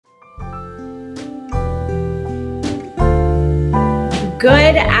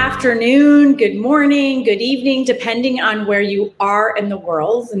Good afternoon, good morning, good evening, depending on where you are in the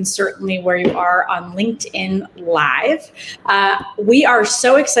world and certainly where you are on LinkedIn Live. We are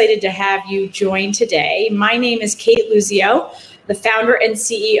so excited to have you join today. My name is Kate Luzio, the founder and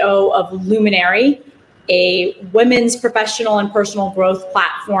CEO of Luminary, a women's professional and personal growth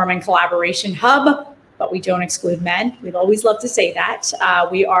platform and collaboration hub, but we don't exclude men. We'd always love to say that.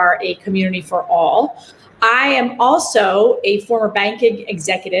 We are a community for all. I am also a former banking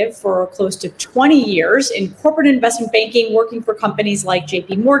executive for close to 20 years in corporate investment banking, working for companies like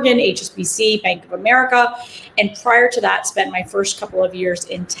JP Morgan, HSBC, Bank of America, and prior to that, spent my first couple of years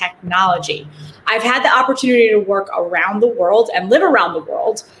in technology. I've had the opportunity to work around the world and live around the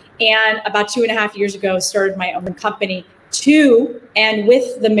world, and about 2.5 years ago, started my own company to and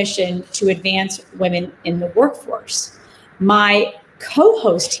with the mission to advance women in the workforce. My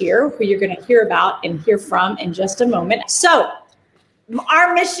co-host here, who you're going to hear about and hear from in just a moment. So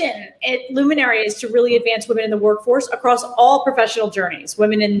our mission at Luminary is to really advance women in the workforce across all professional journeys.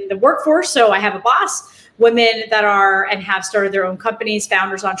 Women in the workforce, so I have a boss, women that are and have started their own companies,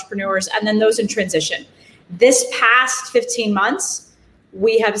 founders, entrepreneurs, and then those in transition. This past 15 months,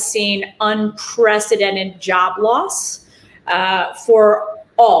 we have seen unprecedented job loss for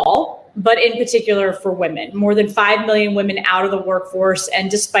all, but in particular for women. More than 5 million women out of the workforce. And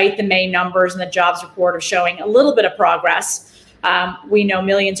despite the May numbers and the jobs report are showing a little bit of progress, we know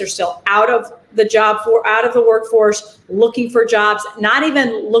millions are still out of the workforce, looking for jobs, not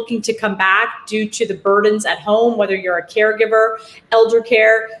even looking to come back due to the burdens at home, whether you're a caregiver, elder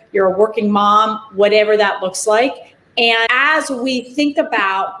care, you're a working mom, whatever that looks like. And as we think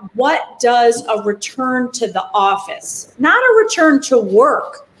about what does a return to the office, not a return to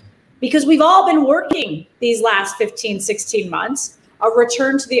work, because we've all been working these last 15, 16 months, a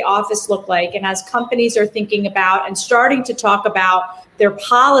return to the office look like? And as companies are thinking about and starting to talk about their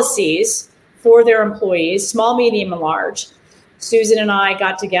policies for their employees, small, medium, and large, Susan and I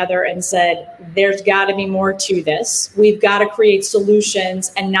got together and said, there's got to be more to this. We've got to create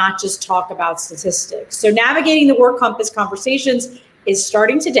solutions and not just talk about statistics. So navigating the Work Compass conversations is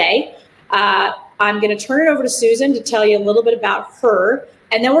starting today. I'm going to turn it over to Susan to tell you a little bit about her.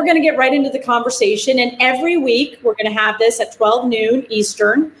 And then we're going to get right into the conversation. And every week, we're going to have this at 12 noon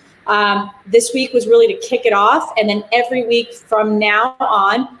Eastern. This week was really to kick it off. And then every week from now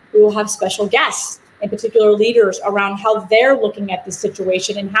on, we will have special guests, in particular leaders, around how they're looking at the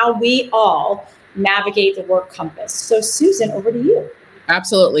situation and how we all navigate the Work Compass. So Susan, over to you.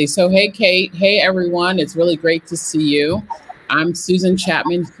 Absolutely. So, hey, Kate. Hey, everyone. It's really great to see you. I'm Susan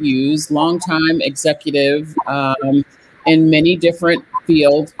Chapman Hughes, longtime executive in many different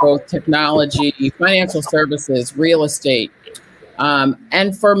fields, both technology, financial services, real estate.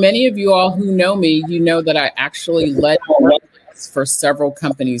 And for many of you all who know me, you know that I actually led for several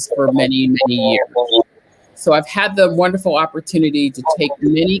companies for many, many years. So I've had the wonderful opportunity to take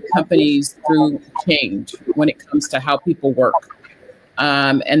many companies through change when it comes to how people work.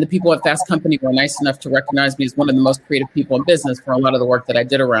 And the people at Fast Company were nice enough to recognize me as one of the most creative people in business for a lot of the work that I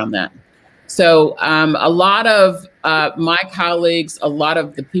did around that. So a lot of my colleagues, a lot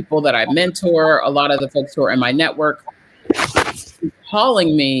of the people that I mentor, a lot of the folks who are in my network,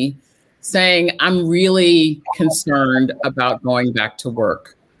 calling me saying, I'm really concerned about going back to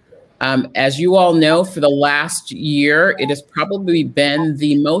work. As you all know, for the last year, it has probably been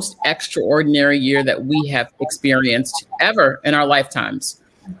the most extraordinary year that we have experienced ever in our lifetimes.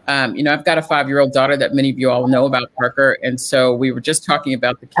 I've got a 5-year-old daughter that many of you all know about, Parker. And so we were just talking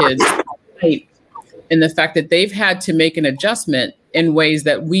about the kids and the fact that they've had to make an adjustment in ways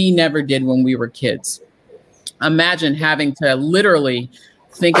that we never did when we were kids. Imagine having to literally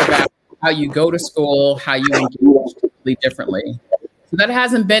think about how you go to school, how you engage totally differently. So that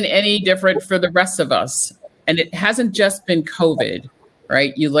hasn't been any different for the rest of us. And it hasn't just been COVID,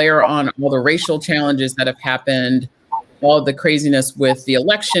 right? You layer on all the racial challenges that have happened, all of the craziness with the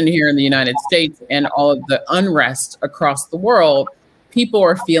election here in the United States, and all of the unrest across the world. People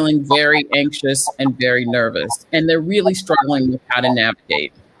are feeling very anxious and very nervous, and they're really struggling with how to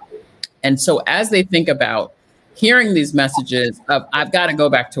navigate. And so as they think about hearing these messages of, I've got to go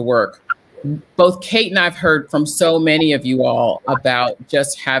back to work, both Kate and I've heard from so many of you all about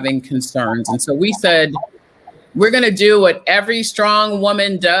just having concerns. And so we said, we're going to do what every strong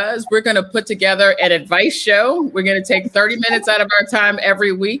woman does. We're going to put together an advice show. We're going to take 30 minutes out of our time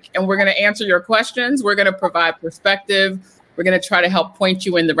every week, and we're going to answer your questions. We're going to provide perspective. We're going to try to help point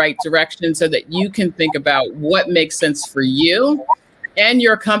you in the right direction so that you can think about what makes sense for you and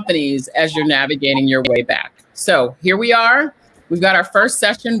your companies as you're navigating your way back. So here we are. We've got our first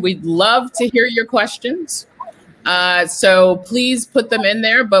session. We'd love to hear your questions. So please put them in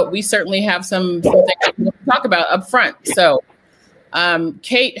there, but we certainly have some things to talk about up front. So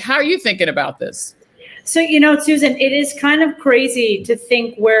Kate, how are you thinking about this? So, Susan, it is kind of crazy to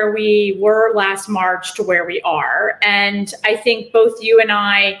think where we were last March to where we are. And I think both you and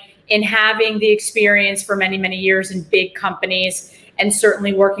I, in having the experience for many, many years in big companies and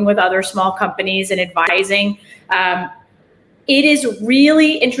certainly working with other small companies and advising, it is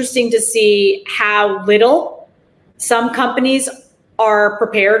really interesting to see how little some companies are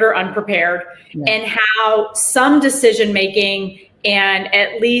prepared or unprepared, and how some decision making and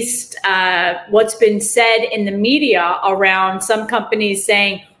at least what's been said in the media around some companies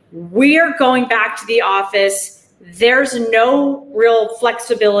saying, we're going back to the office. There's no real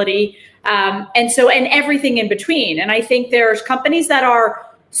flexibility. And everything in between. And I think there's companies that are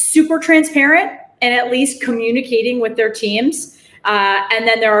super transparent and at least communicating with their teams. And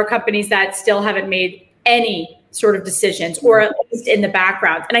then there are companies that still haven't made any sort of decisions, or at least in the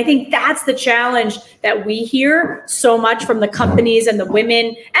background. And I think that's the challenge that we hear so much from the companies and the women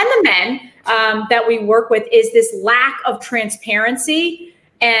and the men that we work with, is this lack of transparency,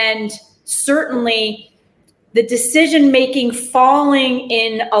 and certainly the decision-making falling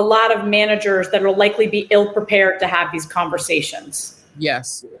in a lot of managers that will likely be ill-prepared to have these conversations.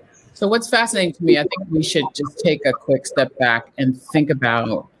 Yes. So what's fascinating to me, I think we should just take a quick step back and think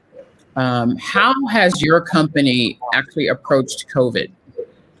about how has your company actually approached COVID?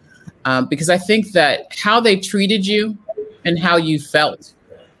 Because I think that how they treated you and how you felt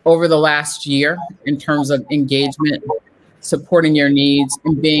over the last year in terms of engagement, supporting your needs,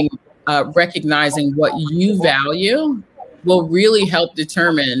 and being recognizing what you value will really help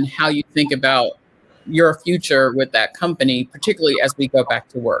determine how you think about your future with that company, particularly as we go back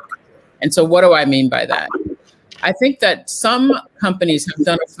to work. And so what do I mean by that? I think that some companies have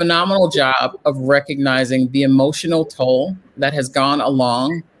done a phenomenal job of recognizing the emotional toll that has gone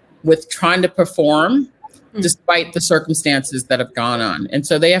along with trying to perform despite the circumstances that have gone on. And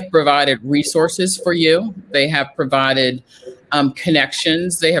so they have provided resources for you. They have provided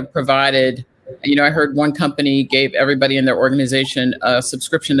connections. They have provided, I heard one company gave everybody in their organization a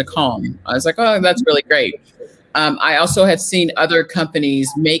subscription to Calm. I was like, oh, that's really great. I also have seen other companies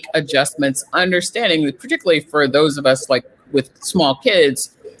make adjustments, understanding that particularly for those of us like with small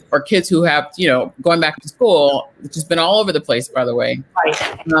kids or kids who have, going back to school, which has been all over the place, by the way,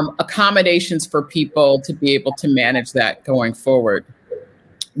 accommodations for people to be able to manage that going forward.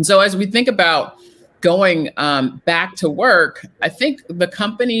 And so as we think about going back to work, I think the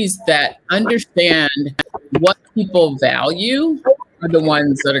companies that understand what people value are the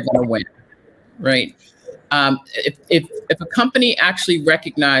ones that are going to win, right? If a company actually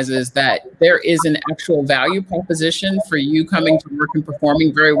recognizes that there is an actual value proposition for you coming to work and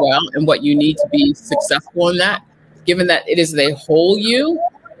performing very well and what you need to be successful in that, given that it is the whole you,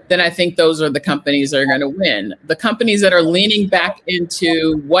 then I think those are the companies that are going to win. The companies that are leaning back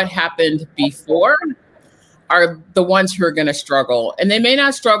into what happened before are the ones who are going to struggle. And they may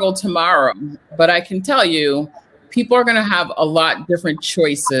not struggle tomorrow, but I can tell you, people are going to have a lot different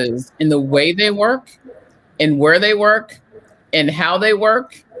choices in the way they work, and where they work, and how they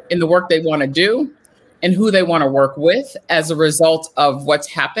work, in the work they want to do, and who they want to work with as a result of what's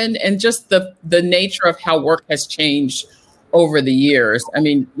happened, and just the nature of how work has changed over the years. I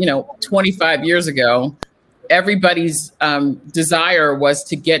mean, 25 years ago, everybody's desire was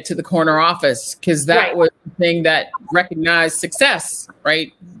to get to the corner office because that was the thing that recognized success,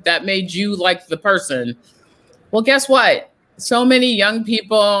 right? That made you like the person. Well, guess what? So many young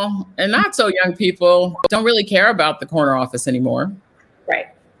people and not so young people don't really care about the corner office anymore. Right.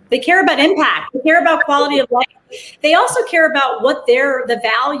 They care about impact. They care about quality of life. They also care about what the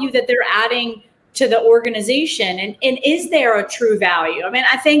value that they're adding to the organization. And is there a true value? I mean,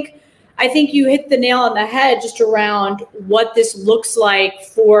 I think you hit the nail on the head just around what this looks like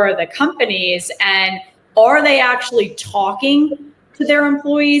for the companies, and are they actually talking to their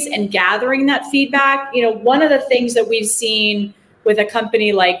employees and gathering that feedback? One of the things that we've seen with a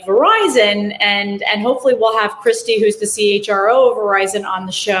company like Verizon, and hopefully we'll have Christy, who's the CHRO of Verizon, on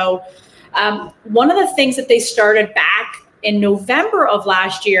the show. One of the things that they started back in November of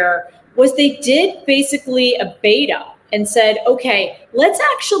last year was they did basically a beta and said, okay, let's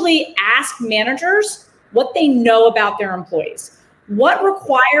actually ask managers what they know about their employees. What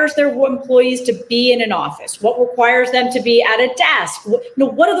requires their employees to be in an office? What requires them to be at a desk? What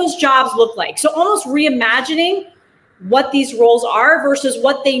do those jobs look like? So almost reimagining what these roles are versus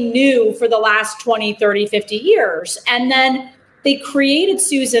what they knew for the last 20, 30, 50 years. And then they created,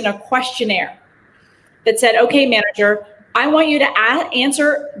 Susan, a questionnaire that said, okay, manager, I want you to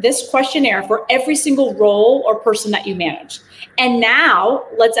answer this questionnaire for every single role or person that you manage. And now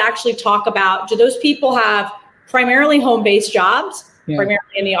let's actually talk about, do those people have primarily home-based jobs, primarily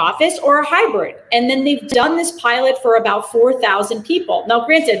in the office, or a hybrid? And then they've done this pilot for about 4,000 people. Now,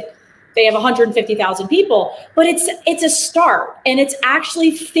 granted, they have 150,000 people, but it's a start. And it's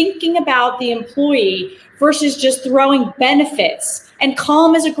actually thinking about the employee versus just throwing benefits. And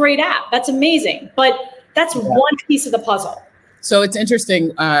Calm is a great app. That's amazing. But that's one piece of the puzzle. So it's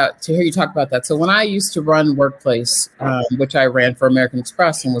interesting to hear you talk about that. So when I used to run Workplace, which I ran for American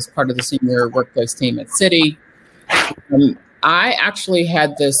Express and was part of the senior workplace team at Citi, I actually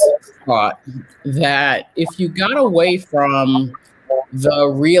had this thought that if you got away from the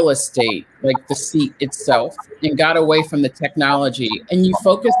real estate, like the seat itself, and got away from the technology, and you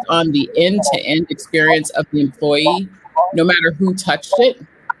focused on the end-to-end experience of the employee, no matter who touched it,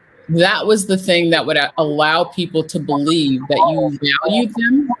 that was the thing that would allow people to believe that you valued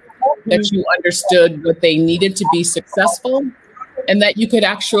them, that you understood what they needed to be successful, and that you could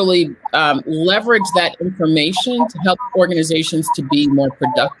actually leverage that information to help organizations to be more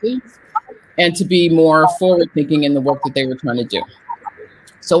productive and to be more forward-thinking in the work that they were trying to do.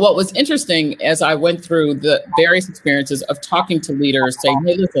 So what was interesting as I went through the various experiences of talking to leaders saying,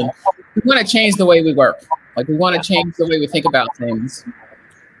 hey, listen, we want to change the way we work. Like, we want to change the way we think about things.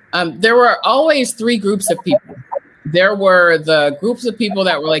 There were always three groups of people. There were the groups of people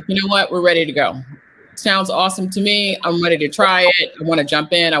that were like, you know what, we're ready to go. Sounds awesome to me. I'm ready to try it. I want to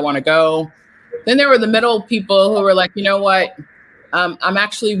jump in. I want to go. Then there were the middle people who were like, you know what, I'm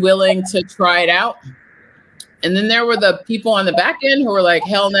actually willing to try it out. And then there were the people on the back end who were like,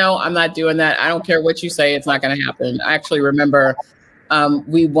 hell no, I'm not doing that. I don't care what you say. It's not going to happen. I actually remember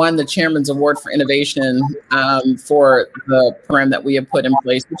we won the Chairman's Award for Innovation for the program that we had put in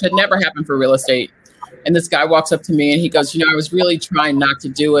place, which had never happened for real estate. And this guy walks up to me and he goes, you know, I was really trying not to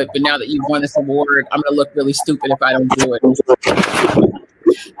do it, but now that you've won this award, I'm going to look really stupid if I don't do it.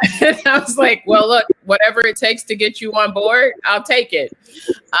 And I was like, well, look, whatever it takes to get you on board, I'll take it.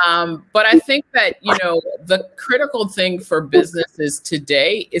 But I think that, you know, the critical thing for businesses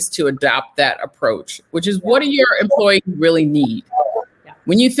today is to adopt that approach, which is, what do your employees really need?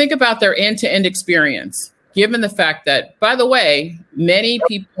 When you think about their end-to-end experience, given the fact that, by the way, many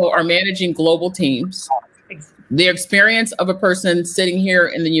people are managing global teams, the experience of a person sitting here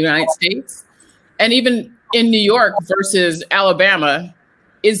in the United States and even in New York versus Alabama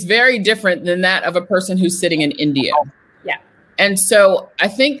is very different than that of a person who's sitting in India. Yeah. And so I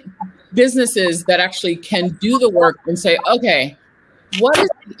think businesses that actually can do the work and say, okay, what is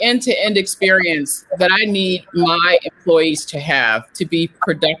the end-to-end experience that I need my employees to have to be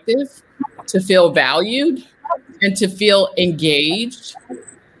productive, to feel valued, and to feel engaged,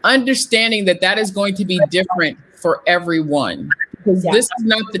 understanding that that is going to be different for everyone, because this is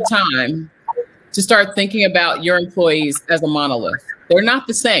not the time to start thinking about your employees as a monolith. They're not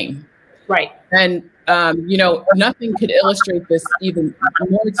the same. Right. And, you know, nothing could illustrate this even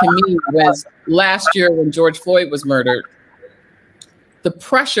more to me was last year when George Floyd was murdered. The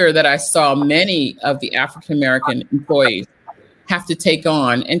pressure that I saw many of the African-American employees have to take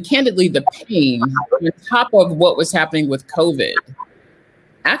on, and candidly, the pain on top of what was happening with COVID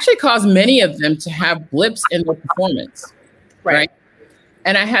actually caused many of them to have blips in their performance. Right.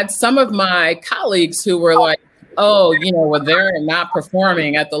 And I had some of my colleagues who were like, oh, you know, well, they're not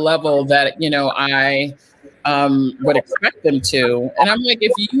performing at the level that, you know, I would expect them to. And I'm like,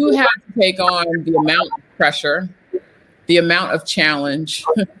 if you have to take on the amount of pressure, the amount of challenge,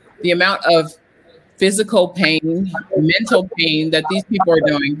 the amount of physical pain, mental pain that these people are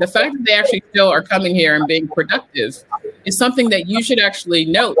doing, the fact that they actually still are coming here and being productive is something that you should actually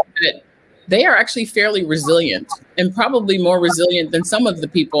note that they are actually fairly resilient, and probably more resilient than some of the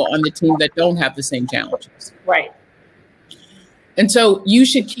people on the team that don't have the same challenges. Right. And so you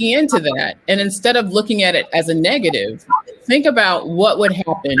should key into that. And instead of looking at it as a negative, think about what would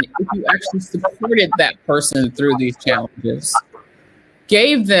happen if you actually supported that person through these challenges,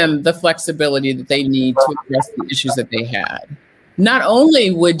 gave them the flexibility that they need to address the issues that they had. Not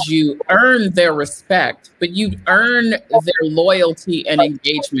only would you earn their respect, but you'd earn their loyalty and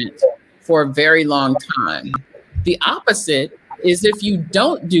engagement for a very long time. The opposite is if you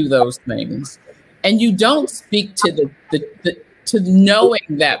don't do those things and you don't speak to to knowing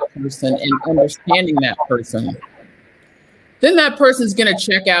that person and understanding that person, then that person's going to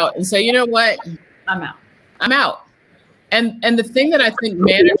check out and say, you know what? I'm out. And the thing that I think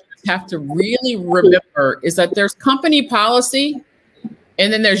managers have to really remember is that there's company policy,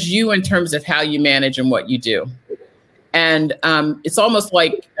 and then there's you in terms of how you manage and what you do. And it's almost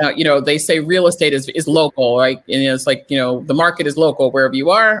like, they say real estate is local, right? And it's like, the market is local wherever you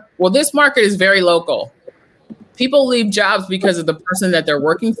are. Well, this market is very local. People leave jobs because of the person that they're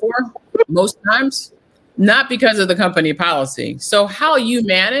working for, most times, not because of the company policy. So how you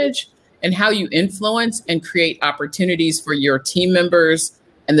manage and how you influence and create opportunities for your team members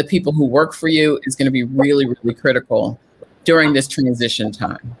and the people who work for you is going to be really, really critical during this transition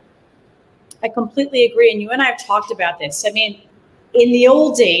time. I completely agree. And you and I have talked about this. I mean, in the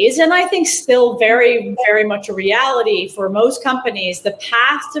old days, and I think still very, very much a reality for most companies, the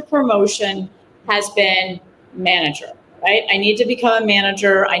path to promotion has been manager, right? I need to become a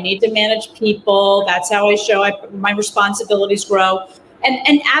manager. I need to manage people. That's how I show my responsibilities grow.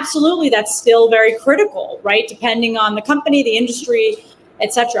 And absolutely, that's still very critical, right? Depending on the company, the industry,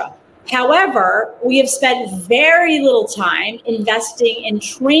 etc. However, we have spent very little time investing in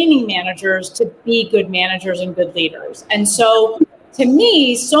training managers to be good managers and good leaders. And so to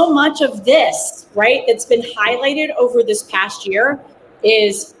me, so much of this, right, that's been highlighted over this past year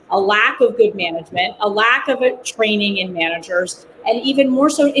is a lack of good management, a lack of training in managers, and even more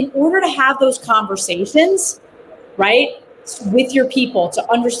so, in order to have those conversations, right, with your people,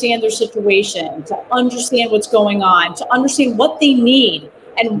 to understand their situation, to understand what's going on, to understand what they need,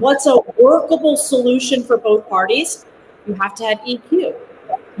 and what's a workable solution for both parties, you have to have EQ.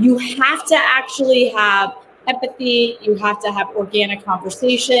 You have to actually have empathy. You have to have organic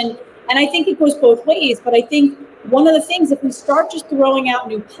conversation. And I think it goes both ways. But I think one of the things, if we start just throwing out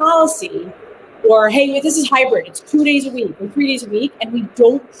new policy, or, hey, this is hybrid, it's 2 days a week or 3 days a week, and we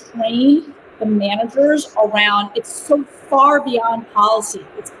don't train the managers around, it's so far beyond policy.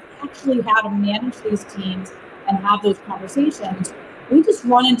 It's actually how to manage these teams and have those conversations. We just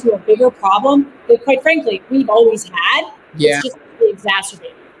run into a bigger problem that, quite frankly, we've always had. Yeah. It's just really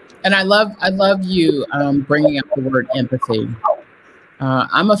exacerbated. And I love you bringing up the word empathy.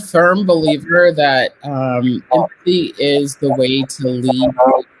 I'm a firm believer that empathy is the way to lead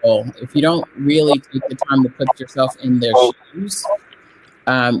people. If you don't really take the time to put yourself in their shoes,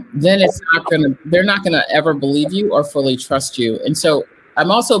 then they're not gonna ever believe you or fully trust you. And so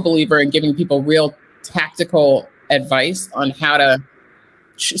I'm also a believer in giving people real tactical advice on how to.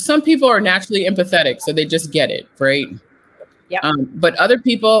 Some people are naturally empathetic, so they just get it, right? Yep. But other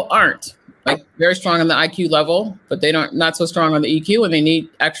people aren't, like, very strong on the IQ level, but they not so strong on the EQ, and they need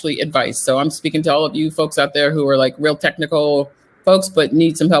actually advice. So I'm speaking to all of you folks out there who are like real technical folks, but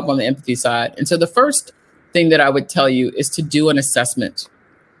need some help on the empathy side. And so the first thing that I would tell you is to do an assessment.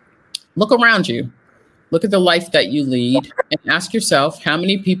 Look around you. Look at the life that you lead and ask yourself how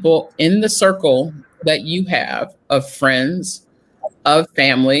many people in the circle that you have of friends, of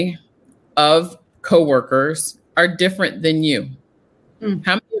family, of coworkers are different than you.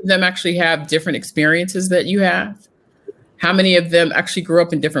 How many of them actually have different experiences that you have? How many of them actually grew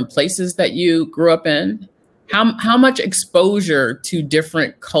up in different places that you grew up in? How much exposure to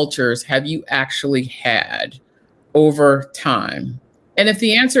different cultures have you actually had over time? And if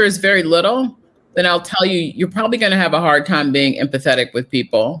the answer is very little, then I'll tell you, you're probably going to have a hard time being empathetic with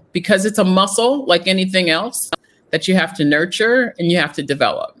people, because it's a muscle like anything else that you have to nurture and you have to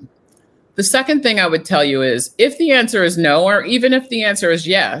develop. The second thing I would tell you is, if the answer is no, or even if the answer is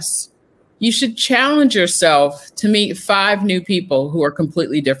yes, you should challenge yourself to meet 5 new people who are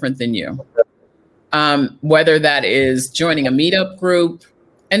completely different than you. Whether that is joining a meetup group,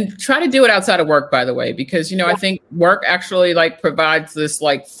 and try to do it outside of work, by the way, because, I think work actually provides this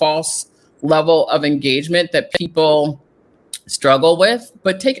false level of engagement that people struggle with,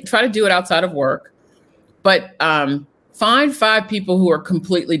 but try to do it outside of work. But find 5 people who are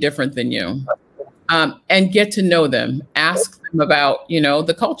completely different than you, and get to know them. Ask them about,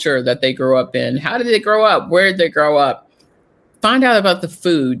 the culture that they grew up in. How did they grow up? Where did they grow up? Find out about the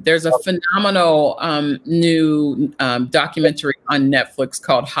food. There's a phenomenal new documentary on Netflix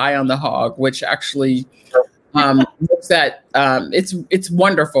called High on the Hog, which actually looks at, it's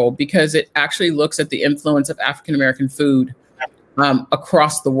wonderful because it actually looks at the influence of African-American food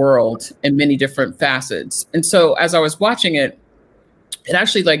across the world in many different facets. And so as I was watching it, it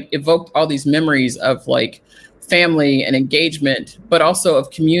actually evoked all these memories of family and engagement, but also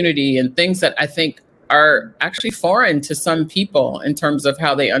of community and things that I think are actually foreign to some people in terms of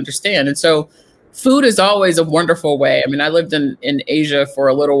how they understand. And so food is always a wonderful way. I mean, I lived in Asia for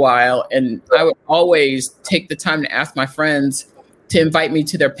a little while, and I would always take the time to ask my friends to invite me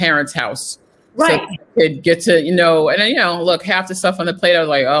to their parents' house. Right. So they could get to, look, half the stuff on the plate, I was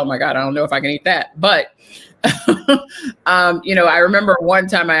like, oh my God, I don't know if I can eat that. But, I remember one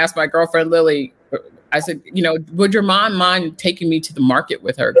time I asked my girlfriend, Lily, I said, would your mom mind taking me to the market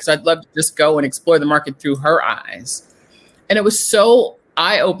with her? Because I'd love to just go and explore the market through her eyes. And it was so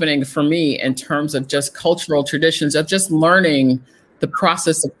eye-opening for me in terms of just cultural traditions, of just learning the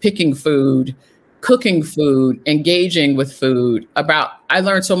process of picking food, cooking food, engaging with food. I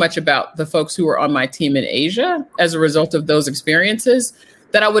learned so much about the folks who were on my team in Asia as a result of those experiences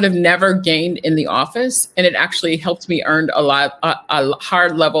that I would have never gained in the office. And it actually helped me earn a high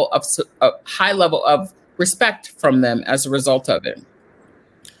level of respect from them as a result of it.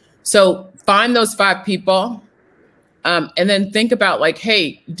 So find those 5 people. And then think about like,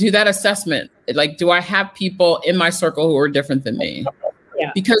 hey, do that assessment. Like, do I have people in my circle who are different than me?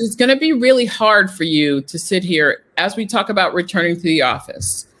 Yeah. Because it's going to be really hard for you to sit here as we talk about returning to the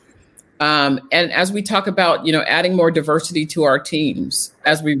office. And as we talk about, adding more diversity to our teams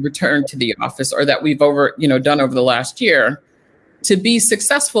as we return to the office, or that we've done over the last year, to be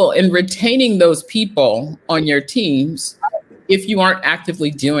successful in retaining those people on your teams if you aren't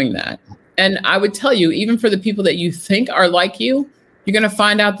actively doing that. And I would tell you, even for the people that you think are like you're going to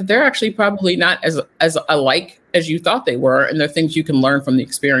find out that they're actually probably not as alike as you thought they were. And there are things you can learn from the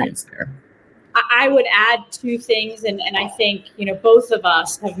experience there. I would add 2 things, and I think both of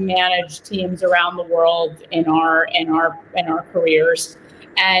us have managed teams around the world in our careers,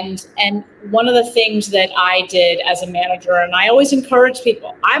 and one of the things that I did as a manager, and I always encourage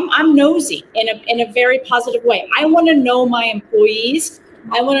people, I'm nosy in a very positive way. I want to know my employees.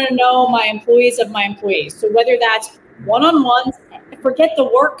 I want to know my employees of my employees. So whether that's one-on-ones, forget the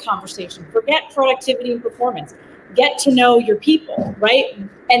work conversation, forget productivity and performance. Get to know your people, right?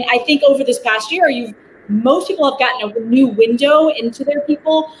 And I think over this past year, most people have gotten a new window into their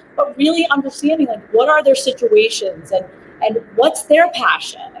people, but really understanding like what are their situations and what's their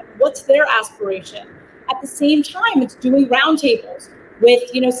passion, and what's their aspiration. At the same time, it's doing roundtables with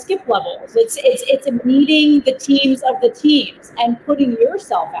skip levels. It's meeting the teams of the teams and putting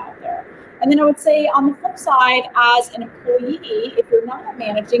yourself out there. And then I would say on the flip side, as an employee, if you're not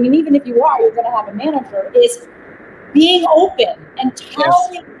managing, and even if you are, you're going to have a manager, is being open and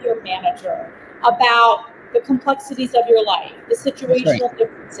telling your manager about the complexities of your life, the situational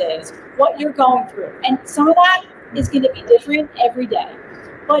differences, what you're going through. And some of that is going to be different every day.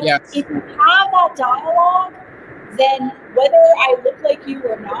 But if you have that dialogue, then whether I look like you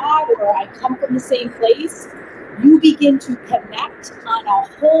or not, or I come from the same place, you begin to connect on a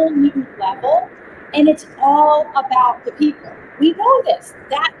whole new level. And it's all about the people. We know this,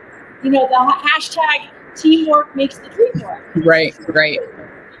 that, the hashtag teamwork makes the dream work. Right.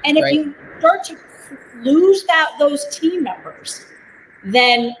 And if you start to lose those team members,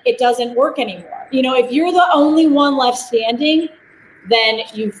 then it doesn't work anymore. If you're the only one left standing, then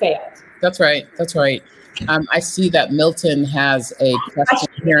you failed. That's right. I see that Milton has a question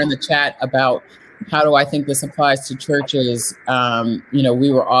here in the chat about how do I think this applies to churches?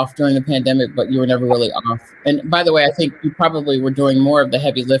 We were off during the pandemic, but you were never really off. And by the way, I think you probably were doing more of the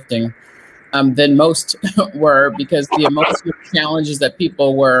heavy lifting than most were, because the emotional challenges that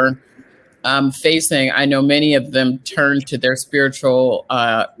people were facing, I know many of them turned to their spiritual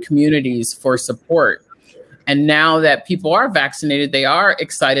communities for support. And now that people are vaccinated, they are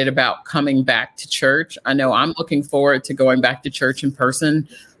excited about coming back to church. I know I'm looking forward to going back to church in person.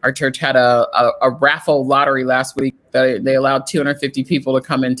 Our church had a raffle lottery last week. They allowed 250 people to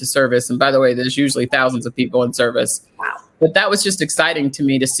come into service. And by the way, there's usually thousands of people in service. Wow. But that was just exciting to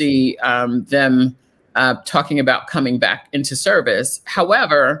me to see them talking about coming back into service.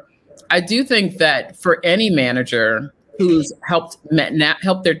 However, I do think that for any manager who's helped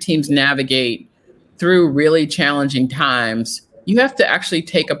their teams navigate through really challenging times, you have to actually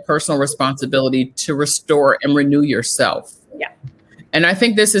take a personal responsibility to restore and renew yourself. Yeah. And I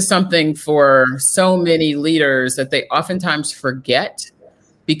think this is something for so many leaders that they oftentimes forget,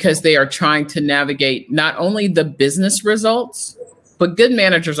 because they are trying to navigate not only the business results, but good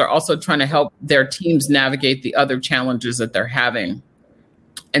managers are also trying to help their teams navigate the other challenges that they're having.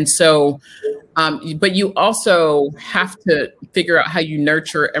 And so, but you also have to figure out how you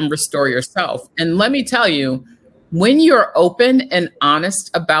nurture and restore yourself. And let me tell you, when you're open and honest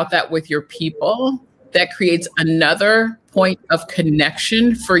about that with your people, that creates another point of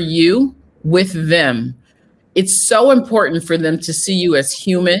connection for you with them. It's so important for them to see you as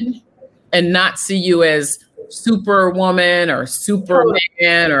human and not see you as superwoman or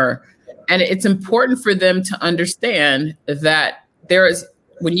superman, and it's important for them to understand that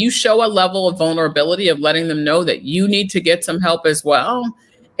when you show a level of vulnerability of letting them know that you need to get some help as well,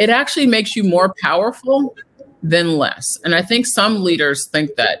 it actually makes you more powerful than less. And I think some leaders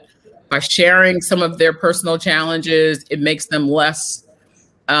think that by sharing some of their personal challenges, it makes them less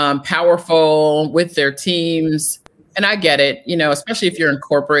powerful with their teams. And I get it, especially if you're in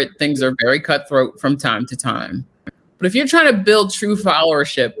corporate, things are very cutthroat from time to time. But if you're trying to build true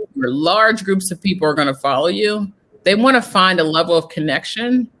followership, where large groups of people are going to follow you, they want to find a level of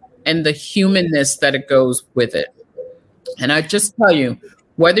connection and the humanness that it goes with it. And I just tell you,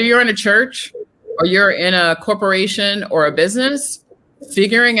 whether you're in a church or you're in a corporation or a business,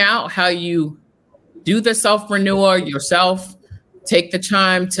 figuring out how you do the self-renewal yourself, take the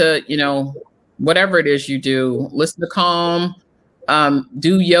time to, whatever it is you do, listen to Calm,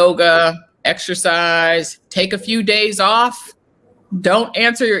 do yoga, exercise, take a few days off, don't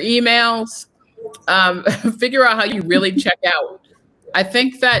answer your emails, figure out how you really check out. I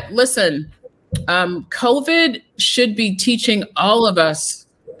think that, listen, COVID should be teaching all of us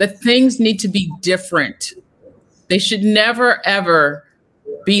that things need to be different. They should never, ever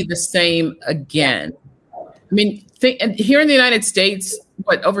be the same again. I mean, here in the United States,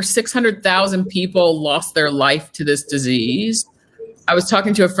 over 600,000 people lost their life to this disease. I was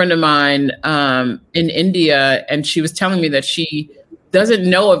talking to a friend of mine in India, and she was telling me that she doesn't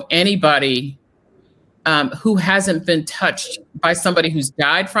know of anybody who hasn't been touched by somebody who's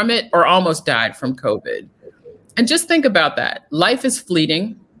died from it or almost died from COVID. And just think about that. Life is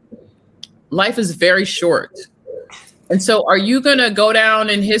fleeting. Life is very short. And so are you going to go down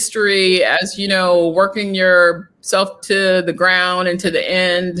in history as, working yourself to the ground and to the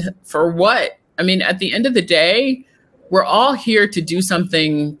end for what? I mean, at the end of the day, we're all here to do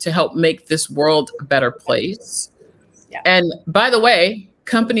something to help make this world a better place. Yeah. And by the way,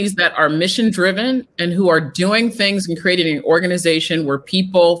 companies that are mission driven and who are doing things and creating an organization where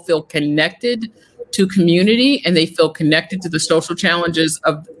people feel connected to community and they feel connected to the social challenges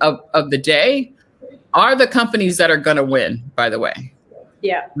of the day are the companies that are going to win, by the way.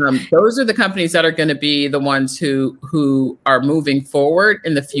 Yeah. Those are the companies that are going to be the ones who are moving forward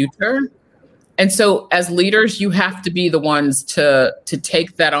in the future. And so as leaders, you have to be the ones to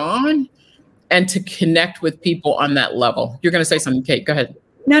take that on and to connect with people on that level. You're going to say something, Kate, go ahead.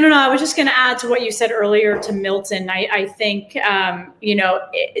 No. I was just going to add to what you said earlier to Milton. I think,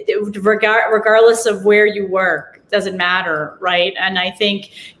 regardless of where you work, doesn't matter, right? And I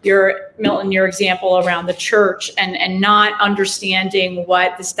think Milton, your example around the church and not understanding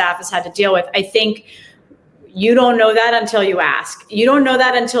what the staff has had to deal with, I think you don't know that until you ask. You don't know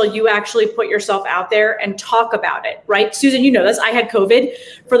that until you actually put yourself out there and talk about it, right? Susan, you know this. I had COVID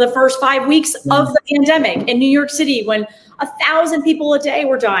for the first 5 weeks of the pandemic in New York City when 1,000 people a day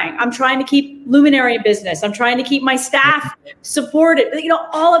were dying. I'm trying to keep Luminary in business. I'm trying to keep my staff supported,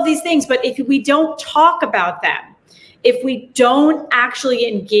 all of these things. But if we don't talk about them, if we don't actually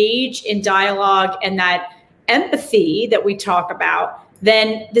engage in dialogue and that empathy that we talk about,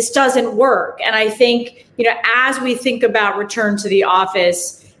 then this doesn't work. And I think, as we think about return to the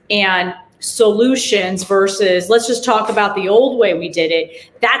office and solutions versus let's just talk about the old way we did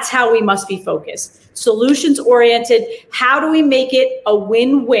it, that's how we must be focused. Solutions oriented. How do we make it a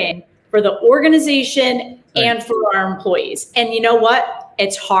win-win for the organization and for our employees? And you know what?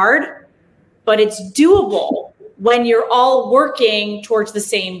 It's hard, but it's doable when you're all working towards the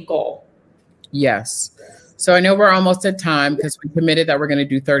same goal. Yes. So I know we're almost at time because we committed that we're going to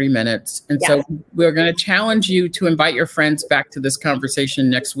do 30 minutes. And so we're going to challenge you to invite your friends back to this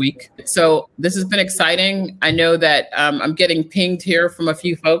conversation next week. So this has been exciting. I know that I'm getting pinged here from a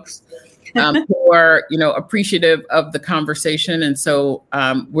few folks who are, appreciative of the conversation. And so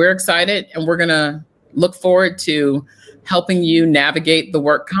we're excited and we're going to look forward to helping you navigate the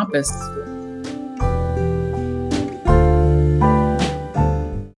work compass.